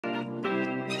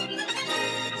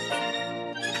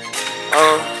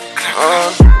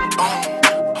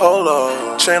Hold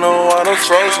up, chain on water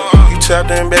frozen. You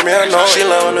tapped in, baby, I know. She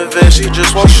loving the vid, she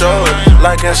just won't show it.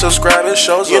 Like and subscribe, it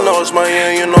shows up. You know it's my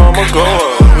year, you know I'ma go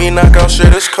up. We knock out shit,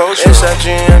 it's kosher. It's that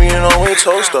GM, you know we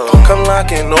toast up. Come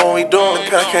lock in, know what we doing. The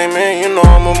pack came in, you know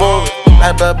I'ma move it.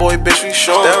 That bad boy, bitch, we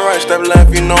show. Step right, step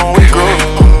left, you know we groove.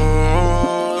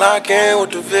 Lock in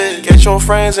with the vid. Get your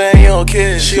friends and your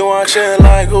kids. She watching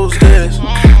like, who's this?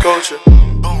 Culture.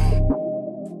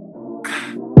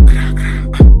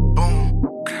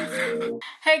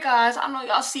 Hey guys, I know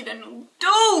y'all see the new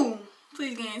Doom.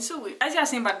 Please get into it. As y'all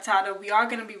seen by the title, we are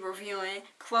going to be reviewing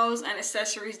clothes and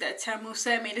accessories that Temu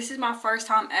sent me. This is my first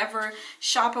time ever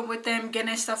shopping with them,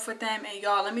 getting stuff with them. And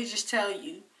y'all, let me just tell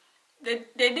you, they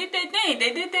did their thing.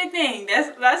 They did their thing.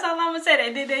 That's all I'm going to say.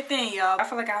 They did their thing, y'all. I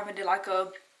feel like I haven't did like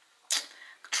a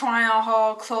try-on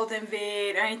haul, clothing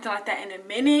vid, or anything like that in a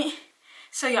minute.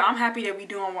 So yeah, I'm happy that we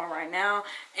doing one right now.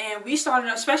 And we started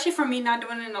off, especially for me not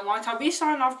doing it in a long time, we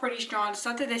started off pretty strong. The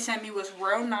stuff that they sent me was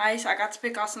real nice. I got to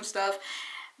pick out some stuff.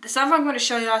 The stuff I'm going to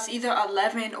show y'all is either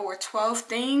 11 or 12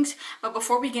 things. But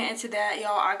before we get into that,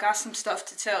 y'all, I got some stuff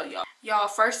to tell y'all. Y'all,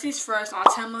 first things first, on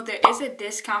Temu, there is a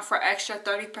discount for extra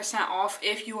 30% off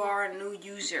if you are a new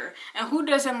user. And who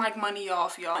doesn't like money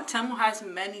off, y'all? Temu has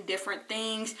many different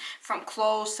things, from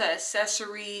clothes to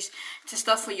accessories to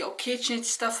stuff for your kitchen, to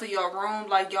stuff for your room.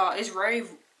 Like, y'all, it's very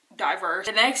diverse.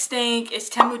 The next thing is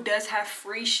Temu does have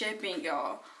free shipping,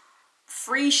 y'all.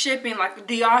 Free shipping. Like,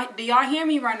 do y'all hear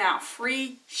me right now?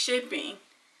 Free shipping.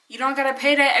 You don't gotta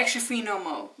pay that extra fee no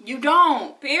more. You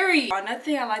don't. Period. Another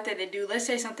thing I like that they do, let's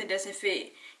say something doesn't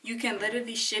fit, you can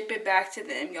literally ship it back to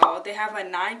them, y'all. They have a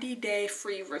 90-day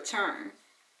free return.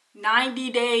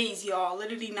 90 days, y'all.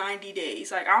 Literally 90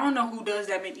 days. Like, I don't know who does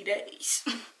that many days.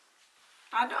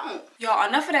 I don't. Y'all,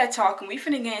 enough of that talking. We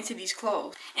finna get into these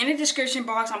clothes. In the description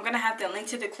box, I'm gonna have the link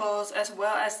to the clothes as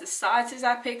well as the sizes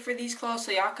I picked for these clothes,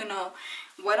 so y'all can know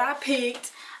what I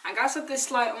picked. I got something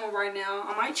slight on right now.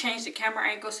 I might change the camera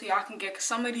angle so y'all can get, cause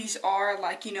some of these are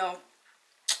like, you know,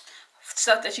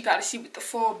 stuff that you gotta see with the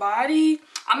full body.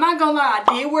 I'm not gonna lie,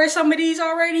 I did wear some of these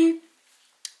already.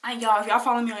 And y'all, if y'all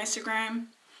follow me on Instagram,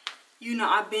 you know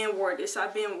I've been wore this or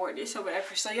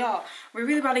whatever. So y'all, we're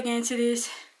really about to get into this.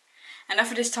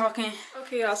 Enough of this talking.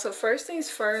 Okay, y'all, so first things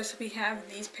first, we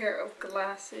have these pair of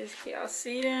glasses. Can y'all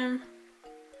see them?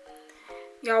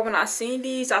 Y'all, when I seen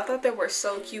these, I thought they were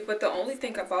so cute, but the only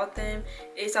thing about them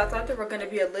is I thought they were going to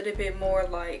be a little bit more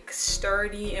like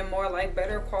sturdy and more like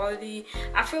better quality.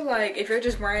 I feel like if you're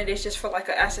just wearing this just for like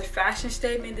as a fashion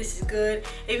statement, this is good.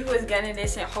 If you was getting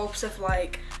this in hopes of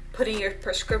like putting your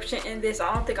prescription in this,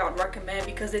 I don't think I would recommend,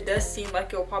 because it does seem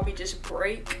like it'll probably just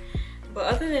break. But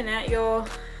other than that, y'all,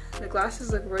 the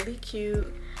glasses look really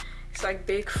cute. It's like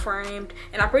big framed,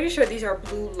 and I'm pretty sure these are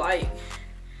blue light.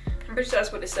 I'm pretty sure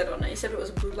that's what it said on it. It said it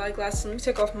was blue light glasses. Let me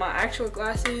take off my actual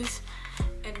glasses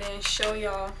and then show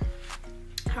y'all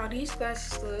how these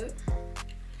glasses look.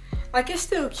 Like, it's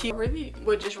still cute. I really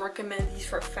would just recommend these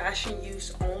for fashion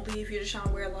use only. If you're just trying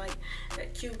to wear like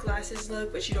that cute glasses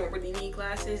look, but you don't really need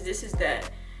glasses, this is that.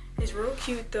 It's real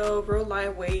cute though, real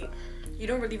lightweight. You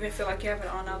don't really even feel like you have it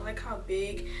on. I like how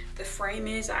big the frame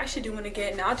is. I actually do want to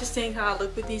get, now just seeing how I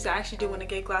look with these, I actually do want to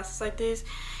get glasses like this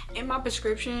in my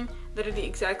prescription, literally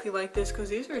exactly like this, because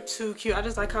these are too cute. I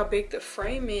just like how big the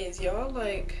frame is, y'all.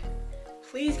 Like,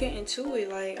 please get into it.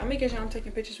 Like, I'm making sure I'm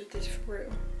taking pictures with this for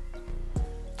real,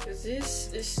 because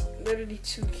this is literally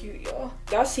too cute, y'all.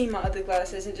 Y'all see my other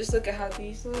glasses and just look at how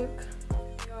these look.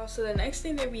 So the next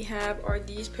thing that we have are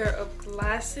these pair of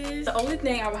glasses. The only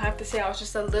thing I would have to say I was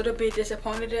just a little bit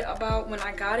disappointed about when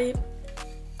I got it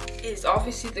is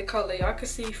obviously the color. Y'all can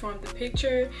see from the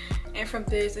picture and from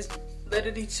this, it's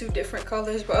literally two different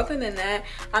colors. But other than that,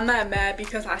 I'm not mad,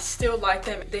 because I still like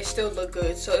them. They still look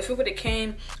good. So if it would have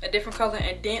came a different color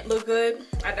and didn't look good,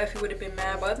 I definitely would have been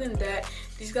mad. But other than that,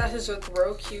 these glasses look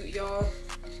real cute, y'all.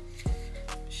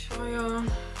 Show y'all.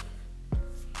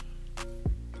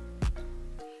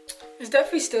 It's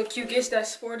definitely still cute. Gets that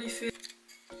sporty feel.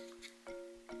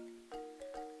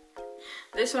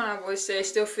 This one, I would say,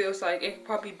 still feels like it could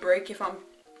probably break if I'm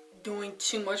doing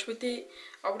too much with it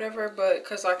or whatever. But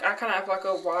because like I kind of have like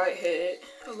a wide head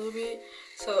a little bit,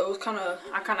 so it was kind of,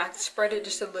 I kind of had to spread it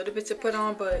just a little bit to put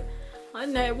on. But other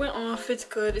than that, it went on. Fits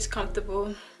good. It's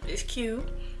comfortable. It's cute.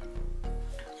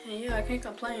 And yeah, I can't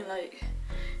complain. Like,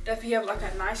 definitely have like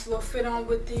a nice little fit on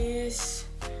with this.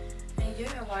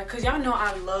 Yeah, like, cause y'all know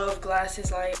I love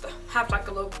glasses. Like, have like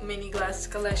a little mini glasses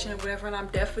collection or whatever, and I'm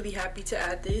definitely happy to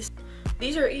add this.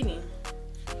 These are eating,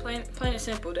 plain and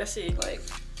simple. That's it. Like,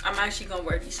 I'm actually gonna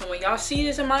wear these. So when y'all see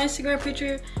this in my Instagram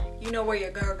picture, you know where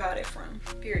your girl got it from,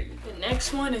 period. The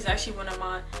next one is actually one of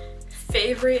my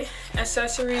favorite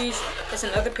accessories. It's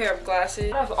another pair of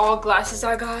glasses. Out of all glasses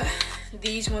I got,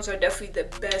 these ones are definitely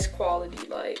the best quality.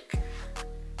 Like,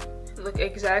 look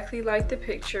exactly like the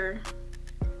picture.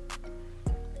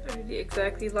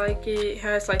 Exactly like it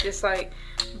has like this like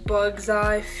bug's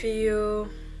eye feel,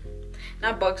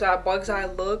 not bug's eye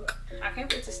look. I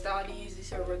can't wait to style these.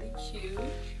 These are really cute.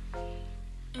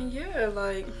 And yeah,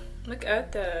 like, look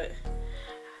at that.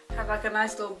 Have like a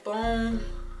nice little bone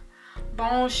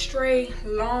straight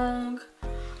long,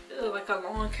 like a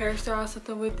long hairstyle or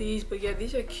something with these. But yeah,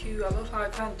 these are cute. I love how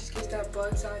it kind of just gets that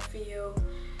bug's eye feel.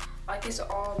 Like, it's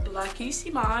all black. Can you see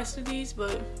my eyes through these?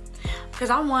 But because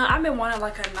I've been wanting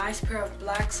like a nice pair of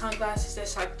black sunglasses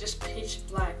that's like just pitch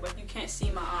black, like you can't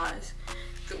see my eyes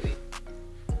through it.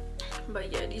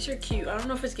 But yeah, these are cute. I don't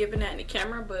know if it's giving that in the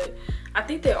camera, but I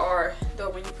think they are though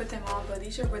when you put them on. But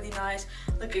these are really nice.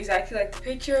 Look exactly like the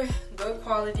picture. Good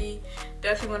quality.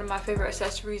 Definitely one of my favorite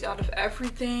accessories out of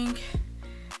everything.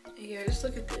 Yeah, just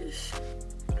look at this.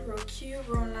 Real cute,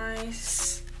 real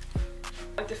nice.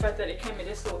 I like the fact that it came in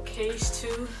this little case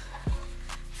too.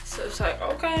 So it's like,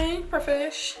 okay,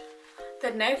 profesh.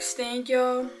 The next thing,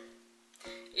 y'all,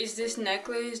 is this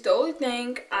necklace. The only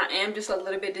thing I am just a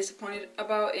little bit disappointed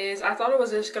about is I thought it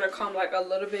was just gonna come like a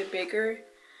little bit bigger.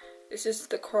 It's just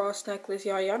the cross necklace,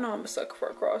 y'all. Y'all know I'm a sucker for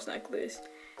a cross necklace.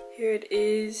 Here it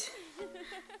is.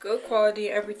 Good quality,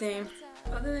 everything.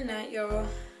 Other than that, y'all,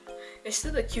 it's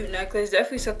still a cute necklace.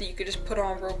 Definitely something you could just put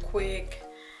on real quick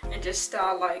and just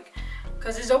style, like,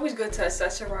 because it's always good to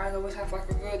accessorize, always have like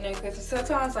a good necklace. And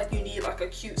sometimes like you need like a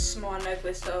cute small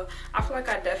necklace. So I feel like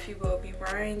I definitely will be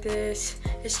wearing this.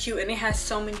 It's cute and it has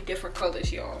so many different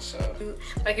colors, y'all. So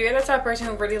like if you're the type of person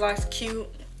who really likes cute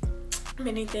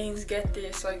many things, get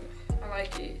this. Like, I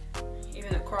like it.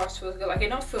 Even the cross feels good. Like, it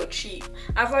don't feel cheap.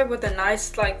 I feel like with a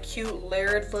nice like cute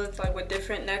layered look, like with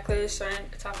different necklace, certain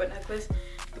type of necklace,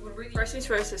 it would really. First things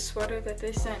first, the sweater that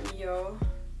they sent me, y'all.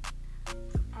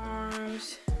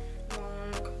 Arms.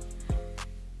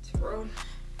 Real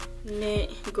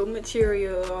knit, good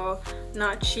material,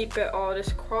 not cheap at all.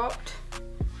 This cropped.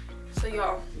 So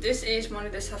y'all, this is one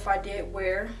of the stuff I did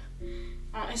wear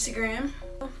on Instagram.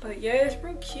 But yeah, it's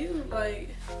real cute. Like,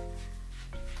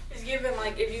 it's giving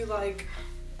like if you like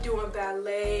doing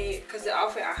ballet, because the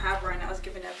outfit I have right now is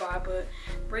giving that vibe. But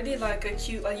really like a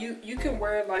cute, like you can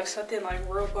wear like something like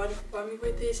real bummy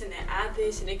with this and then add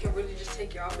this, and it can really just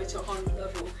take your outfit to a whole new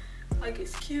level. Like,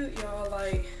 it's cute, y'all.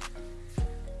 Like,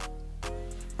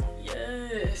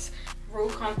 yes, real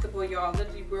comfortable, y'all.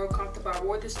 Literally real comfortable. I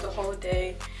wore this the whole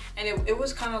day, and it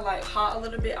was kind of like hot a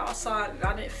little bit outside, and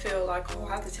I didn't feel like, oh,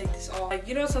 I have to take this off. Like,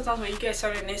 you know, sometimes when you get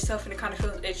certain knit stuff and it kind of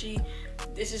feels itchy,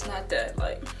 this is not that.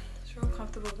 Like, it's real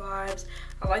comfortable vibes.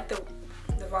 I like the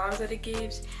vibes that it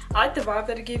gives. I like the vibe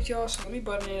that it gives, y'all. So let me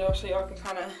button it up so y'all can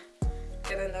kind of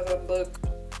get another look.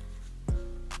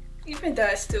 Even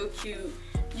that's still cute.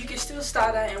 You can still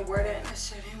style that and wear that in a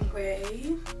certain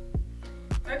way.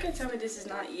 I can tell me this is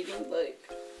not eating. Like,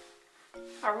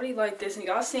 I really like this, and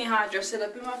y'all seen how I dress it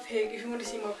up in my pic. If you want to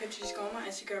see more pictures, go on my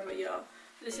Instagram. But y'all,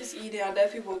 this is eating. I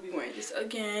definitely will be wearing this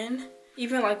again,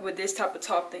 even like with this type of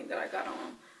top thing that I got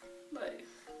on. Like,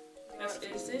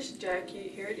 is this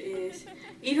jacket. Here it is.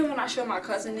 Even when I showed my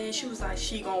cousin this, she was like,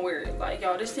 she gonna wear it. Like,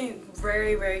 y'all, this thing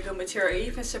very, very good material. It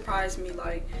even surprised me.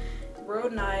 Like, real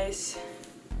nice,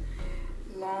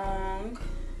 long.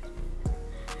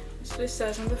 So this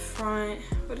says on the front,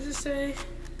 what does it say?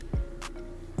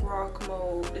 Rock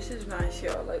mode. This is nice,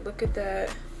 y'all. Like, look at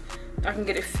that. I can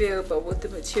get a feel, but what the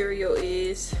material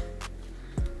is.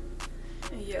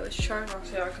 And yeah, let's try it on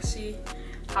so y'all can see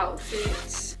how it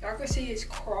fits. Y'all can see it's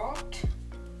cropped.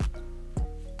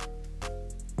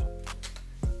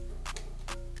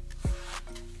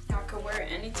 Y'all can wear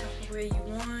it any type of way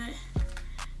you want.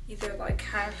 Either like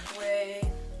halfway,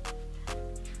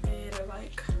 or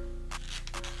like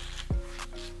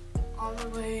all the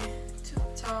way to the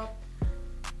top.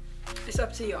 It's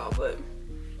up to y'all, but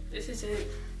this is it.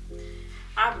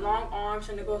 I have long arms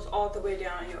and it goes all the way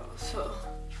down, y'all. So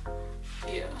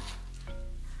yeah,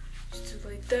 just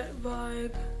like that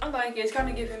vibe. I like it. It's kind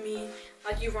of giving me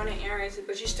like you running errands,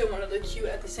 but you still want to look cute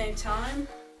at the same time.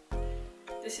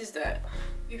 This is that.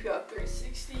 Give y'all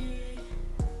 360.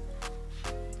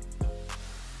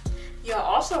 Y'all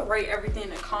also rate everything in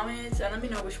the comments and let me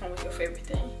know which one was your favorite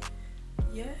thing.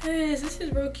 Yes, this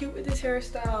is real cute with this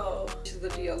hairstyle. This is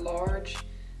literally a large,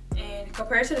 and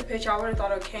compared to the picture, I would have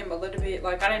thought it came a little bit,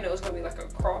 like, I didn't know it was gonna be like a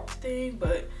cropped thing,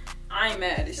 but I ain't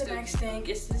mad. It's the next thing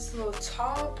is this little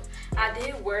top. I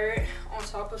did wear it on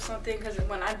top of something, because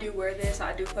when I do wear this,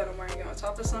 I do plan on wearing it on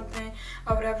top of something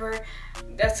or whatever.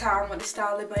 That's how I want to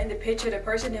style it. But in the picture, the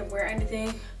person didn't wear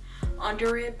anything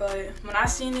under it. But when I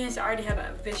seen this, I already had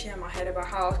a vision in my head about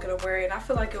how I was gonna wear it, and I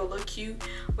feel like it would look cute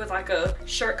with like a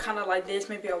shirt kind of like this,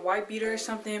 maybe a white beater or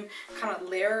something, kind of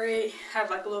layer it,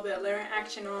 have like a little bit of layering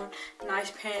action on,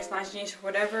 nice pants, nice jeans, or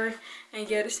whatever. And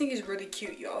yeah, this thing is really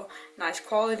cute, y'all. Nice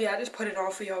quality. I just put it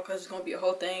on for y'all because it's gonna be a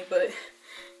whole thing, but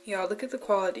y'all look at the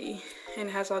quality. And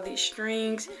it has all these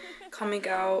strings coming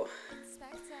out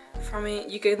from it.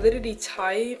 You can literally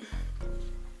tie it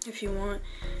if you want.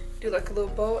 Do like a little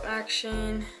bow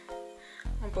action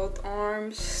on both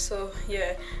arms. So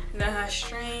yeah, and that has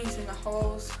strings, and the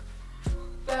holes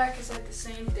back is like the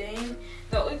same thing.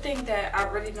 The only thing that I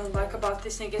really don't like about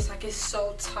this thing is like it's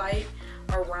so tight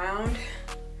around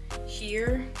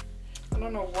here. I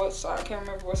don't know what size, I can't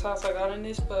remember what size I got in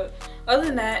this, but other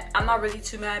than that, I'm not really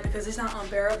too mad because it's not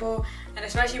unbearable. And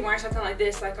especially wearing something like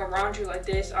this, like around you like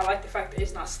this, I like the fact that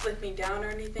it's not slipping down or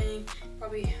anything.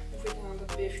 Probably move it down a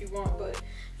little bit if you want, but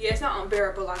yeah, it's not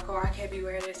unbearable like, oh, I can't be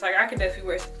wearing this. Like, I could definitely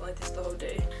wear something like this the whole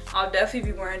day. I'll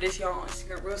definitely be wearing this, y'all, on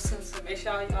Instagram real soon, so make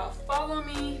sure y'all follow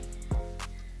me.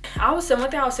 One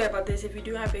thing I would say about this, if you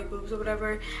do have big boobs or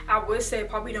whatever, I would say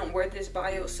probably don't wear this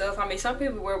by yourself. I mean, some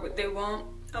people wear what they want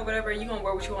or whatever, you're gonna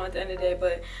wear what you want at the end of the day,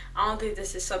 but I don't think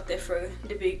this is something for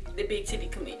the big titty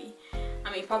committee.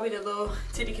 I mean, probably the little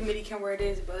titty committee can wear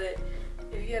this, but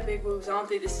if you have big boobs, I don't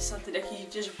think this is something that you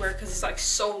just wear because it's like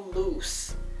so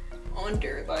loose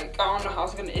under. Like, I don't know how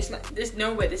it's gonna, it's not, there's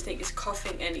no way this thing is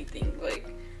cuffing anything. Like,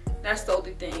 that's the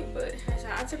only thing. But so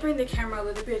I had to bring the camera a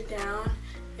little bit down.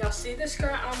 Y'all see the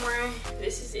skirt I'm wearing?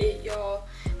 This is it, y'all.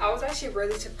 I was actually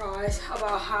really surprised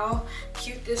about how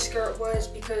cute this skirt was,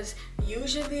 because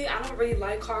usually I don't really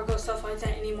like cargo stuff like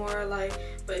that anymore. Like,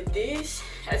 but this,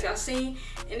 as y'all see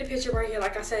in the picture right here,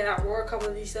 like I said, I wore a couple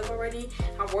of these stuff already.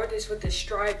 I wore this with the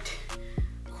striped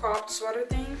cropped sweater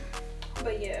thing.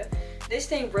 But yeah, this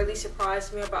thing really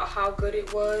surprised me about how good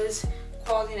it was,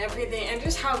 quality and everything, and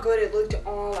just how good it looked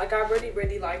on. Like, I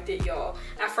really liked it, y'all.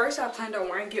 At first I planned on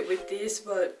wearing it with this,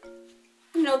 but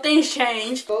you know, things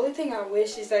change. The only thing I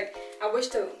wish is, like, I wish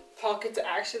the pockets are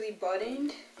actually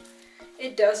buttoned.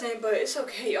 It doesn't, but it's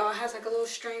okay, y'all. It has like a little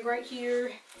string right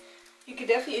here. You could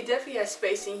definitely, it definitely has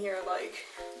space in here, like,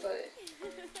 but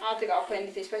I don't think I'll put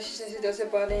anything, especially since it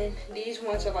doesn't button. These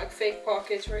ones are like fake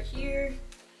pockets right here,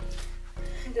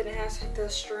 and then it has like the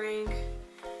string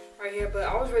right here. But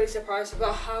I was really surprised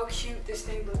about how cute this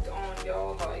thing looked on,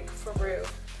 y'all, like, for real.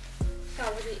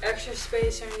 Not really extra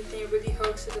space or anything, really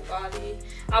hugs to the body.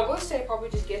 I would say probably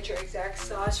just get your exact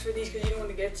size for these, because you don't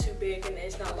want to get too big and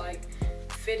it's not like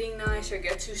fitting nice, or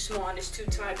get too small and it's too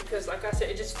tight, because like I said,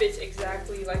 it just fits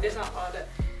exactly. Like, there's not a lot of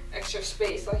extra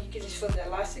space. Like, you can just feel the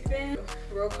elastic band.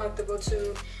 Real comfortable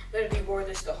too. Literally wore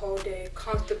this the whole day.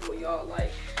 Comfortable, y'all.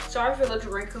 Like, sorry if it looks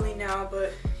wrinkly now,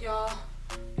 but y'all,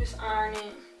 just iron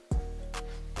it.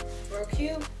 Real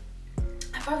cute.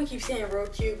 I probably keep saying real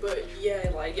cute, but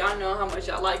yeah, like, y'all know how much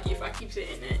I like it if I keep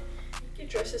saying that. You can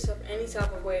dress this up any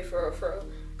type of way for a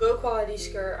good quality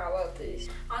skirt. I love this.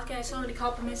 I was getting so many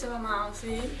compliments about my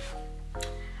outfit.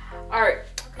 Alright,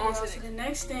 on to the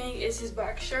next thing is this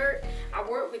black shirt. I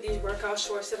wore it with these workout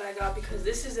shorts that I got because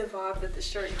this is the vibe that the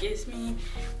shirt gives me.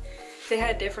 They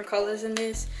had different colors in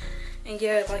this, and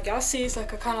yeah, like y'all see, it's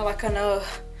like a kind of like an I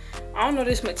don't know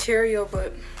this material,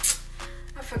 but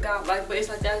I forgot, like, but it's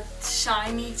like that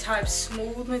shiny type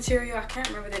smooth material. I can't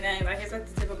remember the name. Like, it's like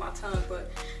the tip of my tongue,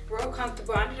 but real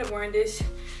comfortable. I ended up wearing this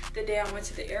the day I went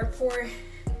to the airport.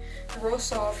 Real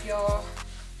soft, y'all.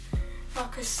 Y'all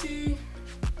can see.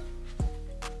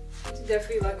 It's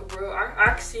definitely like a real, I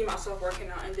can see myself working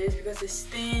out in this because it's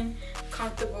thin,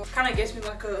 comfortable. Kind of gives me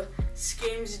like a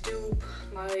Skims dupe,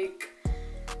 like,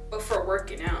 but for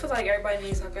working out. I feel like everybody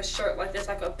needs like a shirt like this,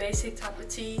 like a basic type of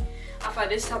tee. I find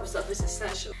this type of stuff is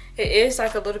essential. It is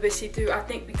like a little bit see-through, I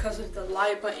think, because of the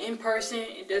light, but in person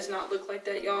it does not look like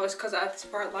that, y'all. It's because I have this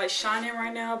bright light shining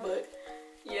right now, but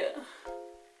yeah,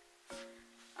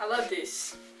 I love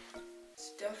this.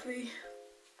 It's definitely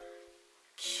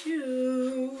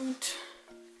cute.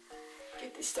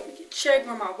 Get this stomach in check,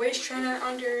 run my waist trainer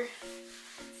under,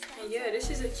 and yeah, this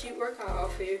is a cute workout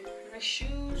outfit. Nice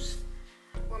shoes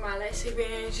with my elastic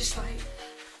band, just like,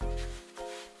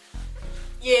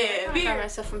 yeah. I got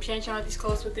myself from changing all these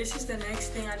clothes, but this is the next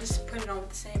thing. I just put it on with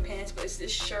the same pants, but it's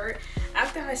this shirt.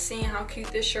 After I seen how cute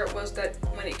this shirt was, that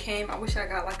when it came, I wish I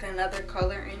got like another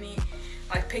color in it,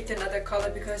 like picked another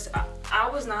color, because I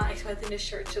was not expecting this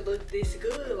shirt to look this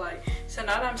good. Like, so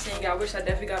now that I'm saying, I wish I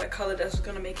definitely got a color that's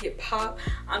gonna make it pop.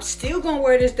 I'm still gonna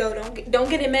wear this though. Don't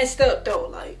get it messed up though.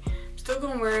 Like, Still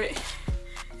gonna wear it.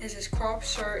 It's this crop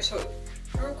shirt, so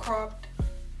real cropped.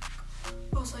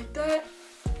 Goes like that.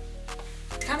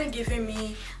 It's kind of giving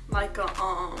me like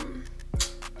a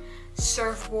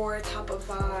surfboard type of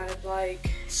vibe, like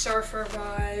surfer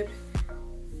vibe.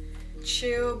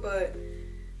 Chill, but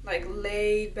like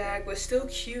laid back, but still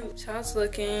cute. So it's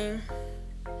looking.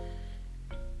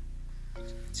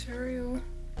 Material.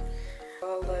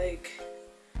 Like,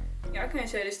 y'all can't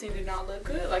say this thing did not look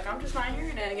good. Like, I'm just not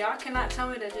hearing that. Y'all cannot tell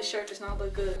me that this shirt does not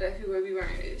look good, that whoever be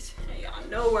wearing this. And y'all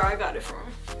know where I got it from.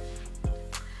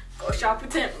 Go shop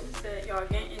with Temu. Y'all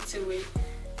get into it.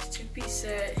 It's a 2-piece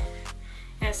set.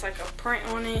 And it's like a print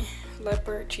on it.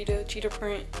 Leopard, cheetah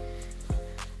print.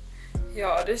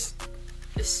 Y'all, this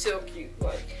is so cute.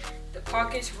 Like, the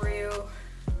pocket's real.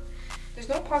 There's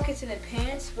no pockets in the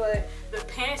pants, but the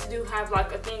pants do have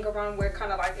like a thing around where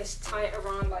kind of like it's tight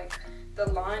around like the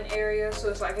line area, so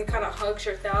it's like it kind of hugs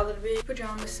your thigh a little bit.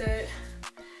 Pajama set,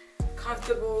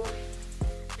 comfortable,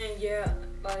 and yeah,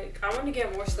 like I want to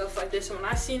get more stuff like this. So when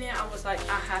I seen it, I was like,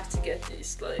 I have to get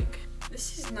this. Like,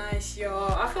 this is nice,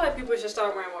 y'all. I feel like people should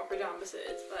start wearing more pajama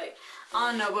sets. Like, I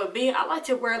don't know, but I like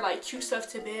to wear like cute stuff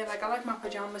to bed. Like, I like my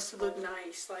pajamas to look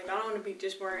nice. Like, I don't want to be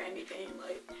just wearing anything.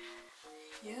 Like,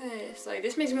 yes, like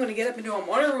this makes me want to get up and do a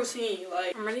morning routine.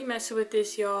 Like, I'm really messing with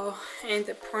this, y'all. And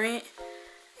the print,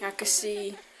 y'all can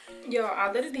see. Y'all,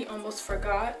 I literally almost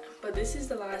forgot, but this is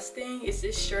the last thing. It's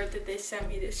this shirt that they sent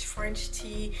me, this French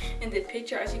tee. In the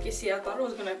picture, as you can see, I thought it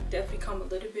was gonna definitely come a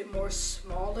little bit more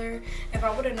smaller. If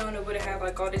I would have known it would have had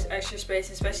like all this extra space,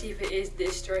 especially if it is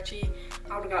this stretchy,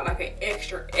 I would have got like an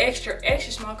extra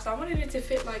small, because I wanted it to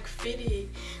fit like fitted.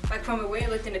 Like, from the way it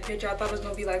looked in the picture, I thought it was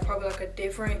gonna be like probably like a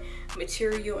different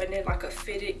material, and then like a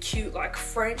fitted cute like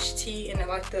French tee, and then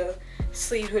like the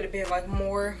sleeves would have been like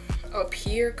more up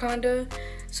here kinda.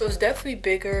 So it's definitely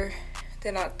bigger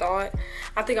than I thought.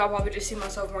 I think I'll probably just see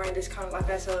myself wearing this kind of like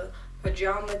as a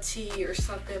pajama tee or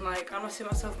something. Like, I don't see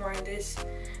myself wearing this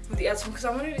with the other one, because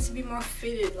I wanted it to be more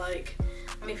fitted. Like,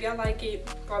 I mean, if y'all like it,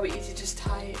 probably easy, just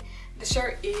tie it. The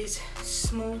shirt is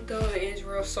smooth though, it is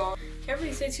real soft. Can't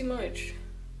really say too much.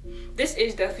 This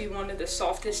is definitely one of the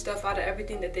softest stuff out of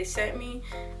everything that they sent me.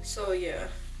 So yeah,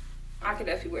 I could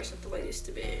definitely wear something like this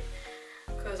to bed.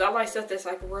 Cause I like stuff that's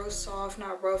like real soft,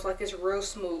 not rough, like it's real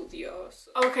smooth, y'all.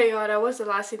 So, okay, y'all, that was the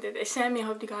last thing that they sent me. I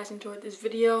hope you guys enjoyed this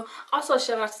video. Also,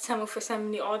 shout out to Temu for sending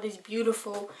me all these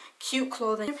beautiful, cute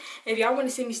clothing. If y'all want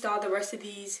to see me style the rest of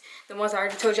these, the ones I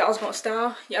already told you I was gonna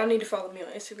style, y'all need to follow me on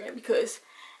Instagram, because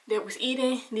they was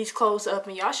eating these clothes up,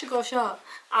 and y'all should go shop.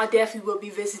 I definitely will be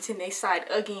visiting their site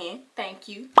again. Thank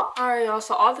you. Alright, y'all,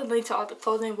 so all the links to all the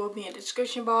clothing will be in the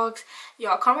description box.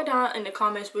 Y'all comment down in the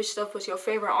comments which stuff was your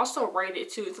favorite. Also rate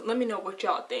it too. So let me know what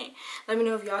y'all think. Let me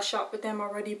know if y'all shop with them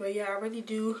already. But yeah, I really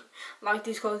do like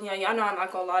these clothing. Y'all know I'm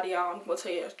not gonna lie to y'all. I'm gonna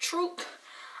tell you the truth.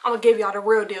 I'm gonna give y'all the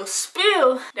real deal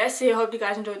spill. That's it. Hope you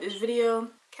guys enjoyed this video.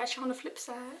 Catch you on the flip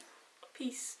side.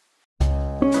 Peace.